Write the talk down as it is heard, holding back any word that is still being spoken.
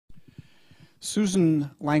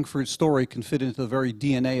Susan Lankford's story can fit into the very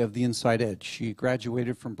DNA of the Inside Edge. She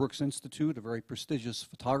graduated from Brooks Institute, a very prestigious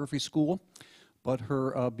photography school, but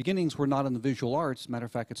her beginnings were not in the visual arts. Matter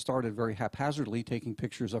of fact, it started very haphazardly, taking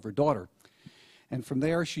pictures of her daughter. And from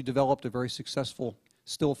there, she developed a very successful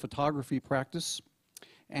still photography practice,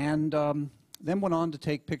 and then went on to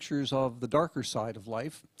take pictures of the darker side of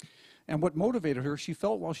life. And what motivated her, she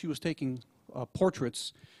felt while she was taking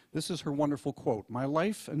portraits, this is her wonderful quote: "My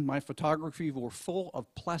life and my photography were full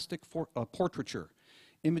of plastic portraiture,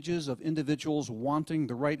 images of individuals wanting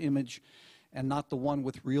the right image and not the one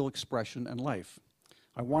with real expression and life.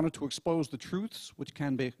 I wanted to expose the truths which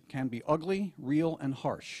can be ugly, real, and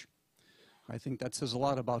harsh." I think that says a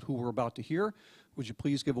lot about who we're about to hear. Would you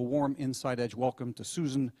please give a warm Inside Edge welcome to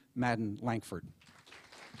Susan Madden Lankford.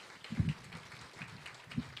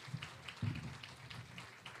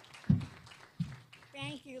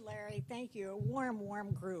 Thank you, Larry. Thank you. A warm,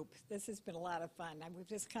 warm group. This has been a lot of fun. We've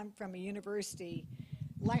just come from a university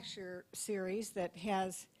lecture series that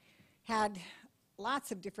has had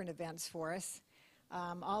lots of different events for us,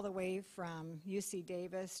 all the way from UC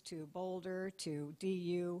Davis to Boulder to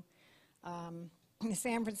DU,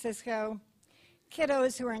 San Francisco,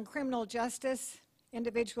 kiddos who are in criminal justice,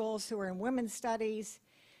 individuals who are in women's studies.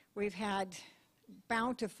 We've had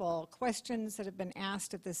bountiful questions that have been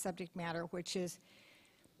asked of this subject matter, which is,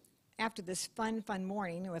 after this fun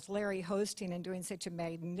morning with Larry hosting and doing such a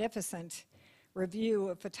magnificent review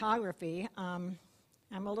of photography, I'm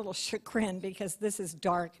a little chagrined because this is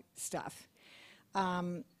dark stuff.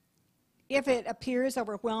 If it appears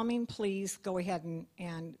overwhelming, please go ahead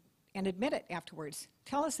and admit it afterwards.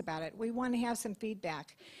 Tell us about it. We want to have some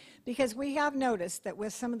feedback, because we have noticed that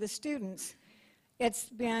with some of the students, it's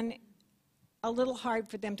been a little hard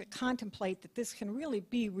for them to contemplate that this can really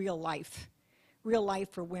be real life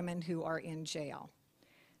for women who are in jail.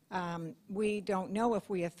 We don't know if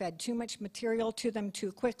we have fed too much material to them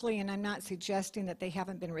too quickly, and I'm not suggesting that they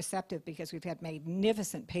haven't been receptive, because we've had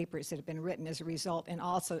magnificent papers that have been written as a result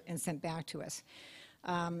and sent back to us.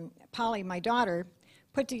 Polly, my daughter,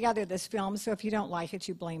 put together this film, so if you don't like it,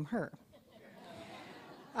 you blame her.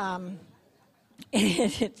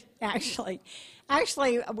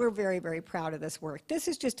 Actually, we're very, very proud of this work. This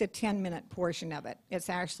is just a 10-minute portion of it. It's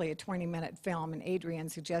actually a 20-minute film, and Adrienne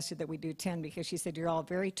suggested that we do 10 because she said you're all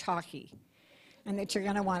very talky and that you're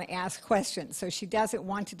going to want to ask questions, so she doesn't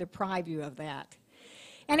want to deprive you of that.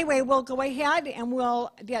 Anyway, we'll go ahead and we'll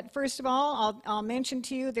get, first of all, I'll mention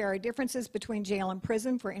to you there are differences between jail and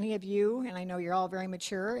prison for any of you, and I know you're all very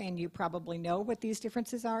mature and you probably know what these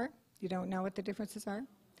differences are. You don't know what the differences are?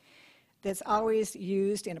 That's always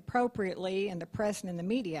used inappropriately in the press and in the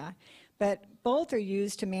media, but both are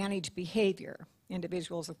used to manage behavior.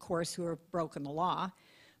 Individuals, of course, who have broken the law,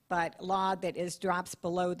 but law that drops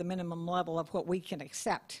below the minimum level of what we can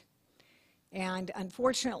accept. And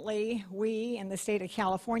unfortunately, we in the state of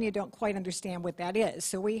California don't quite understand what that is.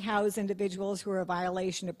 So we house individuals who are a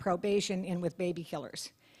violation of probation in with baby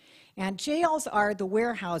killers. And jails are the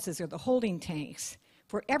warehouses or the holding tanks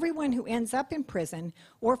for everyone who ends up in prison,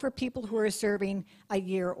 or for people who are serving a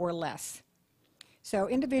year or less. So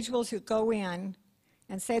individuals who go in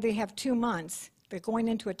and say they have 2 months, they're going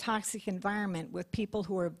into a toxic environment with people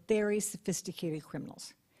who are very sophisticated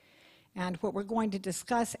criminals. And what we're going to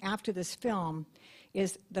discuss after this film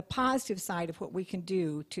is the positive side of what we can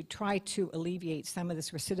do to try to alleviate some of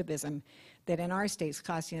this recidivism that in our state is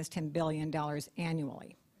costing us $10 billion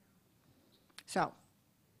annually. So,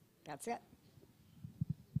 that's it.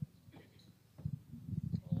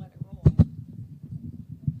 We'll let it roll.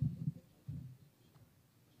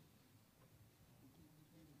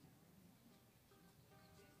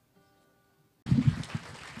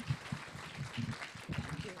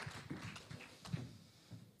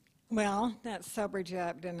 Well, that sobered you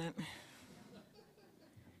up, didn't it?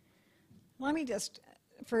 Let me just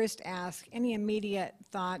first ask, any immediate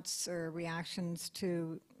thoughts or reactions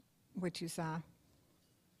to what you saw?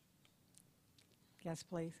 Yes,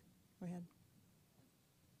 please. Go ahead.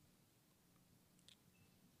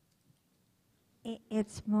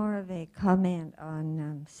 It's more of a comment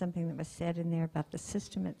on something that was said in there about the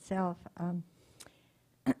system itself.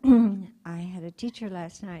 I had a teacher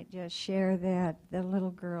last night just share that the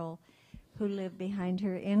little girl who lived behind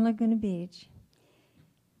her in Laguna Beach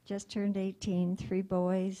just turned 18, 3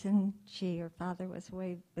 boys, and her father was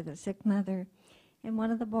away with a sick mother. And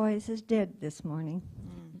one of the boys is dead this morning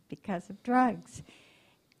because of drugs.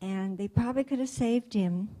 And they probably could have saved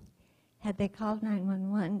him had they called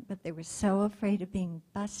 911, but they were so afraid of being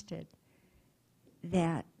busted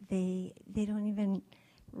that they don't even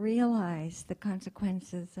realize the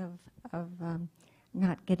consequences of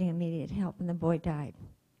not getting immediate help, and the boy died.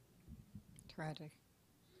 Tragic.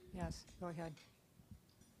 Yes, go ahead.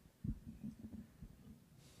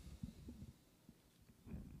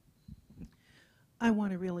 I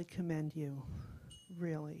want to really commend you,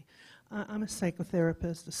 really. I'm a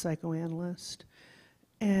psychotherapist, a psychoanalyst,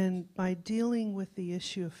 and by dealing with the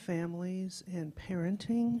issue of families and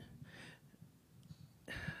parenting,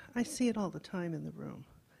 I see it all the time in the room,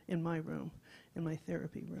 in my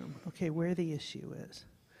therapy room, okay, where the issue is.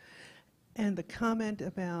 And the comment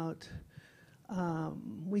about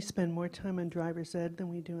we spend more time on driver's ed than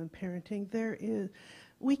we do in parenting,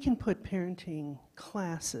 we can put parenting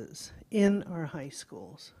classes in our high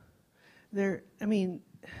schools. I mean,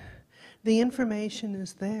 the information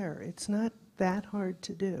is there. It's not that hard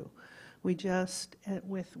to do. We just,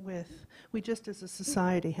 we just as a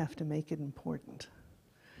society have to make it important.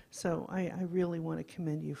 So I really want to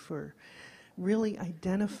commend you for really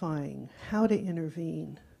identifying how to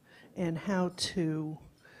intervene and how to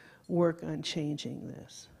work on changing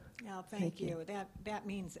this. No, thank you. That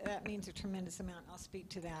means a tremendous amount. I'll speak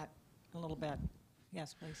to that a little bit.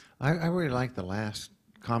 Yes, please. I really like the last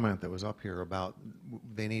comment that was up here about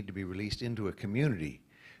they need to be released into a community.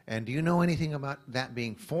 And do you know anything about that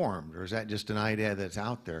being formed, or is that just an idea that's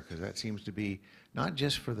out there? Because that seems to be not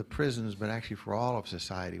just for the prisons, but actually for all of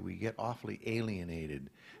society. We get awfully alienated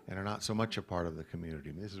and are not so much a part of the community.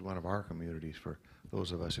 I mean, this is one of our communities for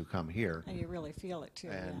those of us who come here. And you really feel it too.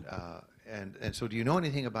 And, yeah. and so do you know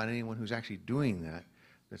anything about anyone who's actually doing that,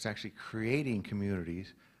 that's actually creating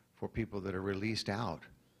communities for people that are released out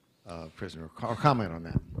of prison, or comment on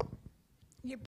that?